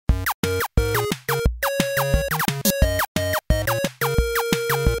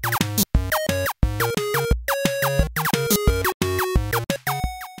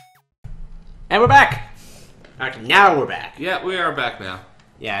Alright, now we're back. Yeah, we are back now.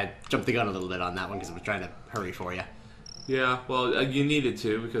 Yeah, I jumped the gun a little bit on that one because I was trying to hurry for you. Yeah, well, you needed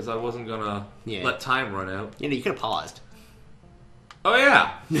to because I wasn't gonna let time run out. You know, you could have paused. Oh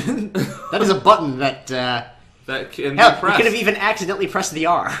yeah, that is a button that that can hell, be pressed. You could have even accidentally pressed the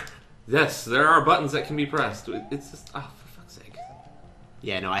R. Yes, there are buttons that can be pressed. It's just for fuck's sake.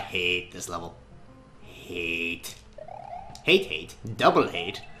 Yeah, no, I hate this level. Hate, double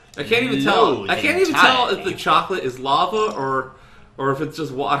hate. I can't even tell. I can't even tell if the chocolate is lava or if it's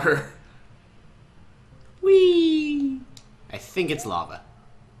just water. Whee! I think it's lava.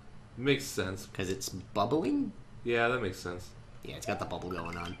 Makes sense. Because it's bubbling? Yeah, that makes sense. Yeah, it's got the bubble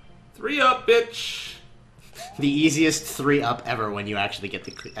going on. 3 up, bitch! The easiest 3 up ever when you actually get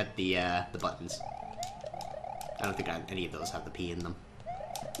the buttons. I don't think any of those have the P in them.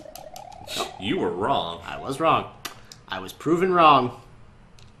 Oh. You were wrong. I was wrong. I was proven wrong.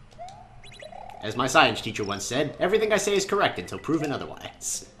 As my science teacher once said, everything I say is correct until proven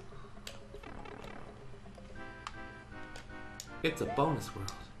otherwise. It's a bonus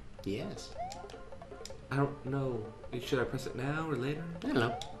world. Yes. I don't know. Should I press it now or later? I don't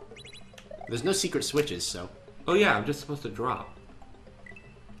know. There's no secret switches, so... Oh yeah, I'm just supposed to drop.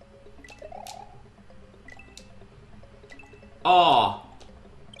 Aw!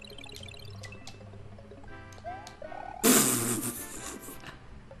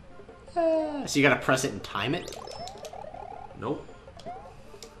 So you gotta press it and time it? Nope.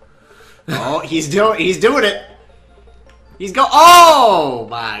 Oh, he's doing it! Oh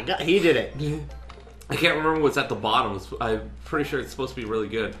my god, he did it. I can't remember what's at the bottom. I'm pretty sure it's supposed to be really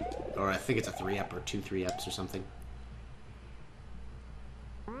good. Or I think it's a 3-up or 2 3-ups or something.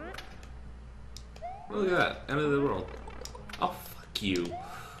 Look at that. End of the world. Oh, fuck you.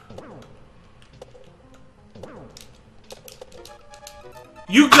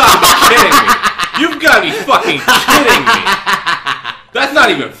 You gotta be kidding me! You've gotta be fucking kidding me! That's not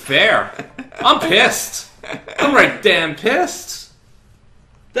even fair. I'm pissed. I'm right damn pissed.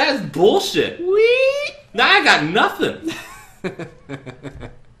 That is bullshit. Whee! Now I got nothing.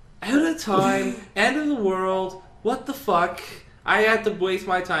 Out of time, end of the world, what the fuck? I had to waste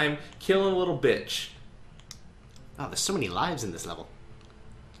my time killing a little bitch. Oh, there's so many lives in this level.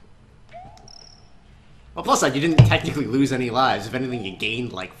 Well, plus side, you didn't technically lose any lives. If anything, you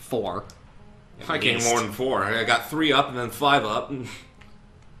gained like 4. If I gained more than 4, I got 3 up and then 5 up.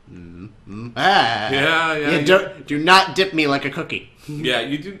 Yeah, do not dip me like a cookie. Yeah,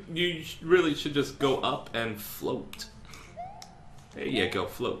 you really should just go up and float. There you go,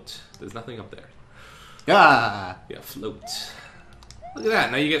 float. There's nothing up there. Ah! Yeah, float. Look at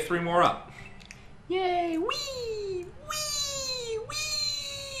that, now you get 3 more up. Yay! Wee! Wee!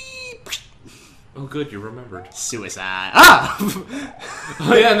 Wee! Oh good, you remembered. Suicide. Ah!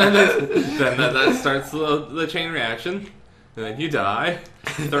 Oh yeah, and then that starts the chain reaction. And then you die.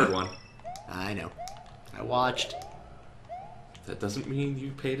 3rd one. I know. I watched. That doesn't mean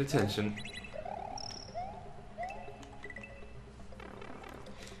you paid attention.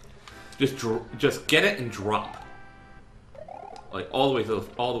 Just get it and drop. Like all the way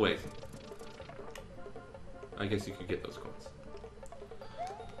all the way. I guess you could get those coins.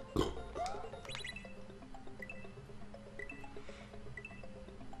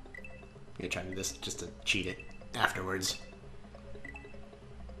 I'm gonna try this just to cheat it afterwards.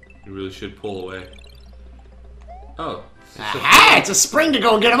 You really should pull away. Oh. Aha! It's a spring to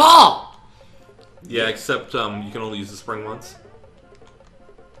go and get them all! Yeah, except you can only use the spring once.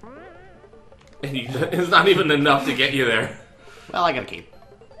 And it's not even enough to get you there. Well, I gotta keep.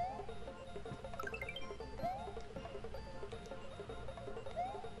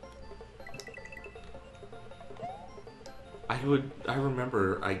 I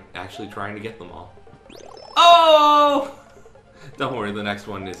remember actually trying to get them all. Oh! Don't worry, the next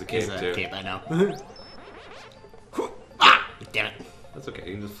one is a cape too. Cape, I know. Ah! Damn it. That's okay,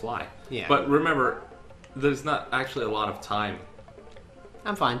 you can just fly. Yeah. But remember, there's not actually a lot of time.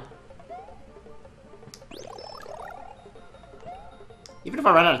 I'm fine. Even if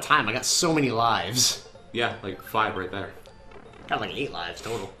I run out of time, I got so many lives. Yeah, like 5 right there. Got like 8 lives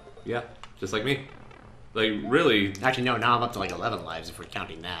total. Yeah, just like me. Like, really... Actually, no, now I'm up to like 11 lives if we're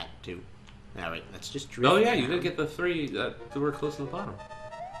counting that, too. Alright, let's just drift. Oh yeah, you did get the 3 that were close to the bottom.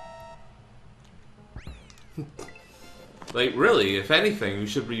 Like, really, if anything, we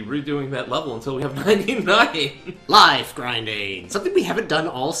should be redoing that level until we have 99. Life grinding! Something we haven't done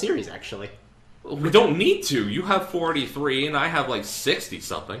all series, actually. We don't need to. You have 43, and I have like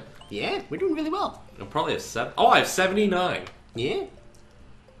 60-something. Yeah, we're doing really well. I'll probably have 7. Oh, I have 79. Yeah.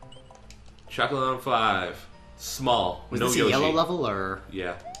 Chocolate on 5. Small. Was no this a Yoshi. yellow level, or...?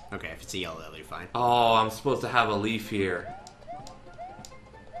 Yeah. Okay, if it's a yellow lily, fine. Oh, I'm supposed to have a leaf here.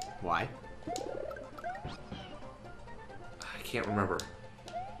 Why? I can't remember.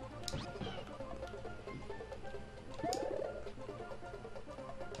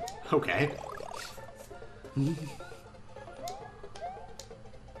 Okay.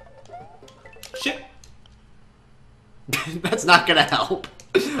 Shit! That's not gonna help.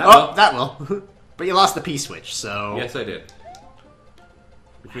 Will. That will. But you lost the P-switch, so... Yes, I did.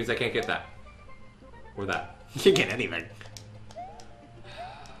 Which means I can't get that. Or that. You can get anything.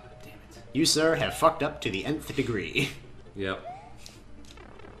 Damn it. You, sir, have fucked up to the nth degree. Yep.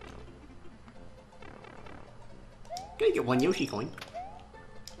 Gonna get one Yoshi coin.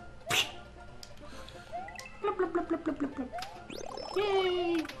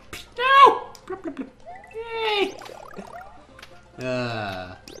 Yay! No! Yay!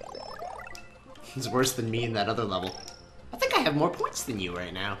 It's worse than me in that other level. I think I have more points than you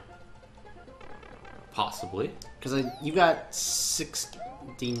right now. Possibly. Because you got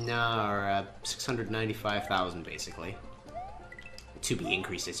 695,000 basically. To be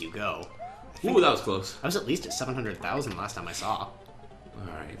increased as you go. Ooh, that was close. I was at least at 700,000 last time I saw.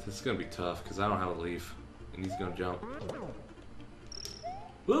 Alright, this is gonna be tough because I don't have a leaf. And he's gonna jump.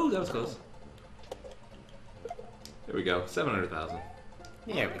 Woo, that was close. There we go, 700,000.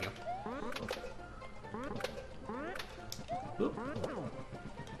 There we go. Whoop.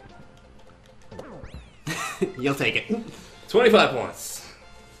 You'll take it. 25 points.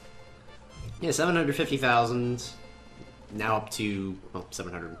 Yeah, 750,000. Now up to, well,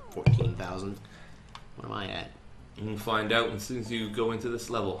 714,000. What am I at? We'll find out as soon as you go into this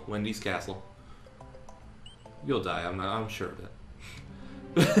level, Wendy's Castle. You'll die, I'm sure of it.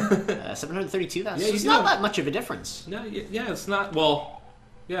 732,000. Yeah, So you it's do. not that much of a difference. No, yeah, it's not, well,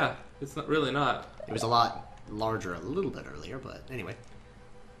 yeah, it's not really not. It was a lot larger a little bit earlier, but anyway.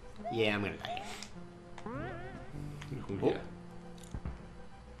 Yeah, I'm gonna die. Yeah.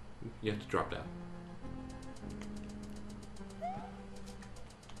 You have to drop down.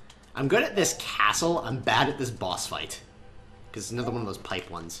 I'm good at this castle. I'm bad at this boss fight. Because it's another one of those pipe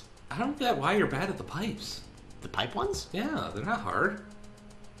ones. I don't get why you're bad at the pipes. The pipe ones? Yeah, they're not hard.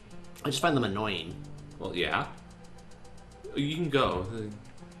 I just find them annoying. Well, yeah. You can go.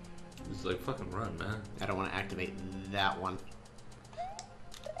 Just like fucking run, man. I don't want to activate that one.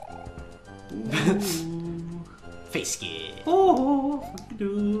 Face skin. Oh,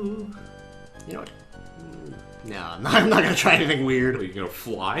 do. You know what? No, I'm not gonna try anything weird. Are you gonna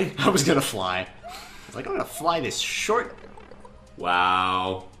fly? I was gonna fly. I was like, I'm gonna fly this short.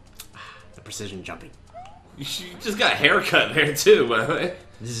 Wow. The precision jumping. You just got a haircut there too, by the way.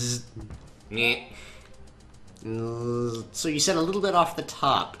 Zzz. Meh. So you said a little bit off the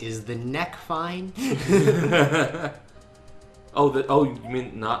top. Is the neck fine? Oh, you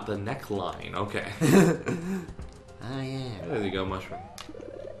mean not the neckline? Okay. Ah, yeah. There you go, mushroom.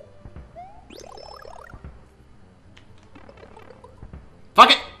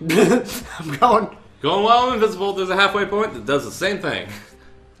 Fuck it! I'm going. Going while I'm invisible, there's a halfway point that does the same thing.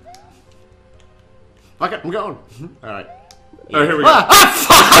 Fuck it, I'm going. Alright. Alright, here we go.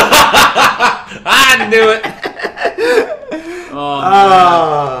 I knew it!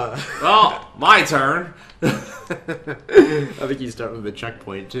 Oh, well, my turn. I think you start with the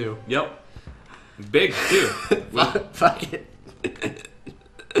checkpoint, too. Yep. Big, too. Fuck it.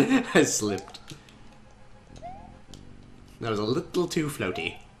 I slipped. That was a little too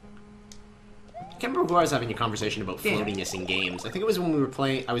floaty. I can't remember who I was having a conversation about floatiness in games. I think it was when we were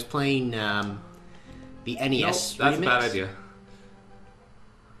playing. I was playing the NES. Nope, that's remix. a bad idea.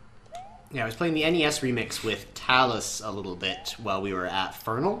 Yeah, I was playing the NES remix with Talus a little bit while we were at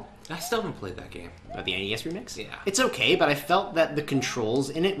Fernal. I still haven't played that game. The NES remix? Yeah. It's okay, but I felt that the controls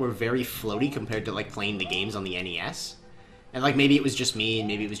in it were very floaty compared to, like, playing the games on the NES. And, like, maybe it was just me, and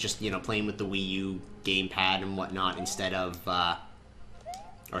maybe it was just, you know, playing with the Wii U gamepad and whatnot instead of,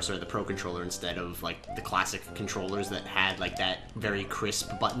 or sorry, the Pro Controller instead of, like, the classic controllers that had, like, that very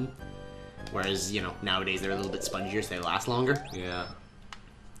crisp button. Whereas, you know, nowadays they're a little bit spongier, so they last longer. Yeah.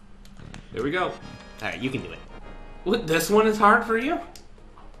 There we go. Alright, you can do it. What, this one is hard for you?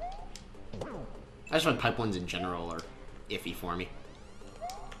 I just find pipe ones in general are iffy for me.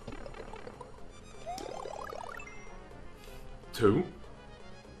 2.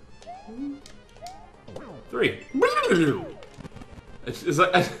 3. It's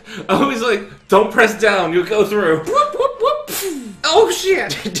like, I always like, don't press down, you'll go through. Whoop, whoop, whoop. Oh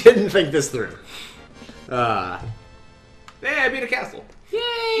shit! Didn't think this through. Hey, I beat a castle.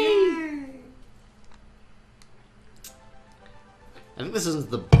 Yay! I think this is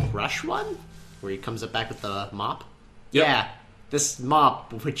the brush one, where he comes up back with the mop. Yep. Yeah. This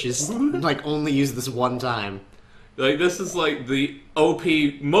mop, which is, like, only used this one time. Like, this is like the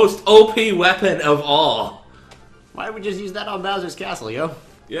most OP weapon of all. Why would we just use that on Bowser's Castle, yo?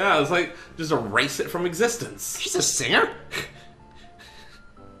 Yeah, it's like, just erase it from existence. She's a singer?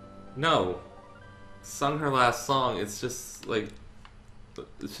 No. Sung her last song, it's just like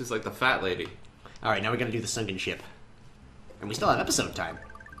the fat lady. Alright, now we gotta do the sunken ship. And we still have episode time.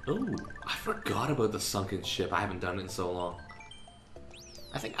 Ooh, I forgot about the sunken ship. I haven't done it in so long.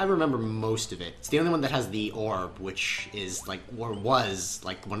 I think I remember most of it. It's the only one that has the orb, which is, like, or was,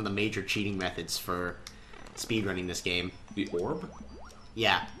 like, one of the major cheating methods for speedrunning this game. The orb?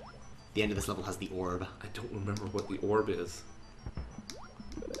 Yeah. The end of this level has the orb. I don't remember what the orb is.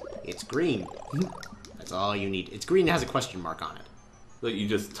 It's green. That's all you need. It's green and has a question mark on it. Like, you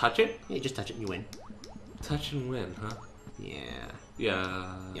just touch it? Yeah, you just touch it and you win. Touch and win, huh? Yeah.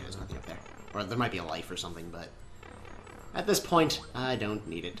 Yeah. Yeah, there's nothing up there. Or there might be a life or something, but... At this point, I don't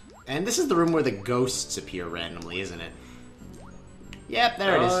need it. And this is the room where the ghosts appear randomly, isn't it? Yep,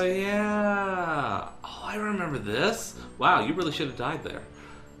 there it is. Oh, yeah. Oh, I remember this. Wow, you really should have died there.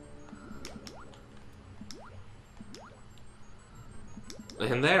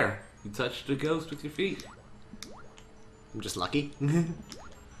 And there. You touched a ghost with your feet. I'm just lucky.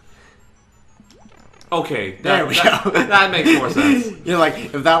 Okay, there we go. That makes more sense. You're like,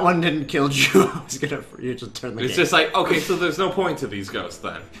 if that one didn't kill you, I was gonna you just turn the It's game. just like, okay, so there's no point to these ghosts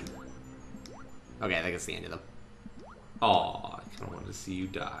then. Okay, I think it's the end of them. Aw, I kinda wanted to see you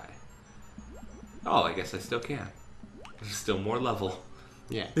die. Oh, I guess I still can. There's still more level.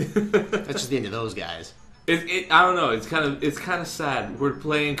 Yeah. That's just the end of those guys. I don't know, it's kind of sad. We're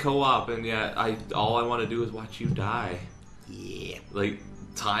playing co-op and yet all I want to do is watch you die. Yeah. Like,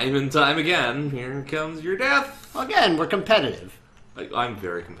 time and time again, here comes your death. Again, we're competitive. Like, I'm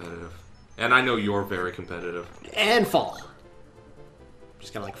very competitive. And I know you're very competitive. And fall.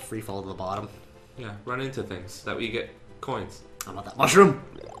 Just gotta, like, free fall to the bottom. Yeah, run into things. That way you get coins. How about that mushroom?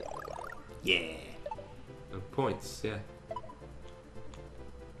 Yeah. Points, yeah.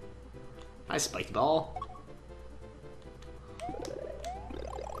 Hi, Spiked Ball.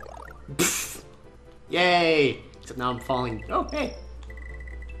 Pfft. Yay! Except now I'm falling. Oh, hey!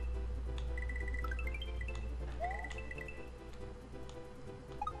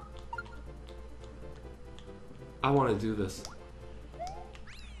 I want to do this.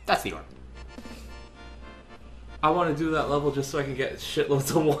 That's the orb. I want to do that level just so I can get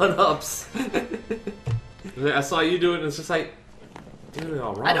shitloads of one-ups. I saw you do it and it's just like, doing it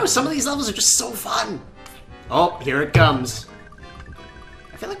all wrong. I know, some of these levels are just so fun! Oh, here it comes.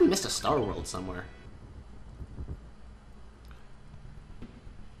 I feel like we missed a Star World somewhere.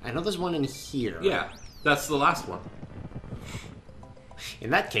 I know there's one in here. Yeah, that's the last one.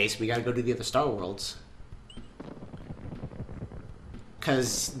 In that case, we gotta go to the other Star Worlds.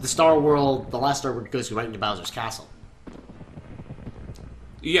 Because the last Star World goes right into Bowser's Castle.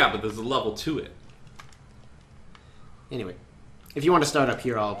 Yeah, but there's a level to it. Anyway, if you want to start up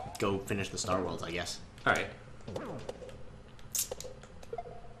here, I'll go finish the Star Worlds, I guess. Alright.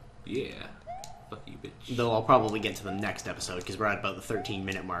 Yeah. Fuck you, bitch. Though I'll probably get to the next episode, because we're at about the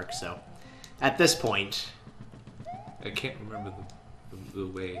 13-minute mark, so... At this point... I can't remember the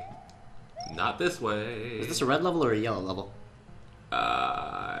way. Not this way. Is this a red level or a yellow level?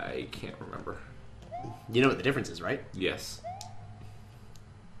 I can't remember. You know what the difference is, right? Yes.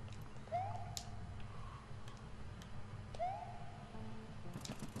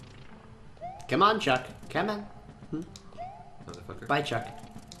 Come on, Chuck. Come on. Motherfucker. Bye, Chuck.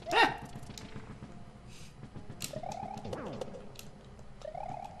 Ah!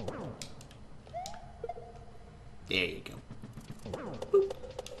 There you go. Boop.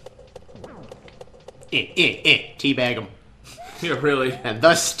 Teabag him. Yeah, really. And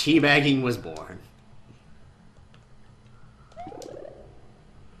thus, teabagging was born.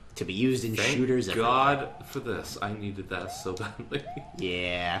 To be used in Thank shooters everywhere. God for this. I needed that so badly.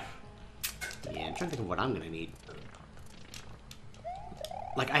 Yeah. Yeah, I'm trying to think of what I'm gonna need.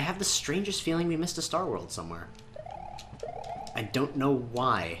 Like, I have the strangest feeling we missed a Star World somewhere. I don't know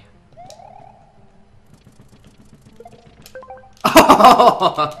why.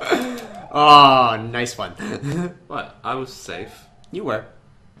 Oh, nice one. What? I was safe. You were.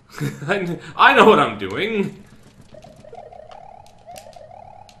 I know what I'm doing.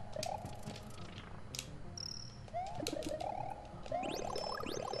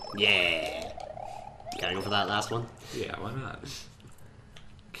 Yeah. Gotta go for that last one. Yeah, why not?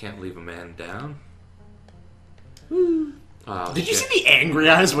 Can't leave a man down. Oh, Did you shit. see the angry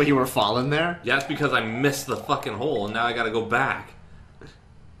eyes when you were falling there? Yeah, it's because I missed the fucking hole and now I gotta go back.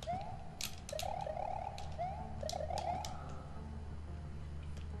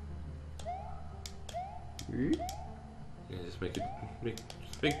 Yeah, just make it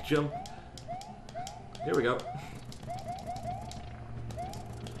big jump. Here we go.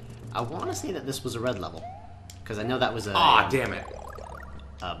 I want to say that this was a red level, because I know that was a. Aw, damn it.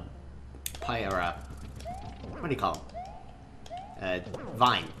 Pie or a. What do you call it?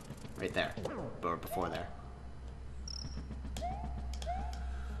 Vine, right there, or before there.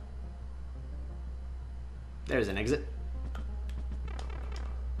 There's an exit.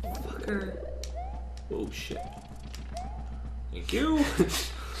 Fucker. Oh shit. Thank you.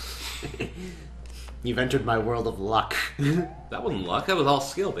 You've entered my world of luck. That wasn't luck, that was all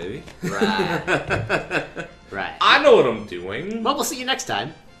skill, baby. Right. Right. I know what I'm doing. Well, we'll see you next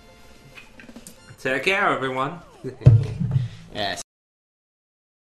time. Take care, everyone. Yes.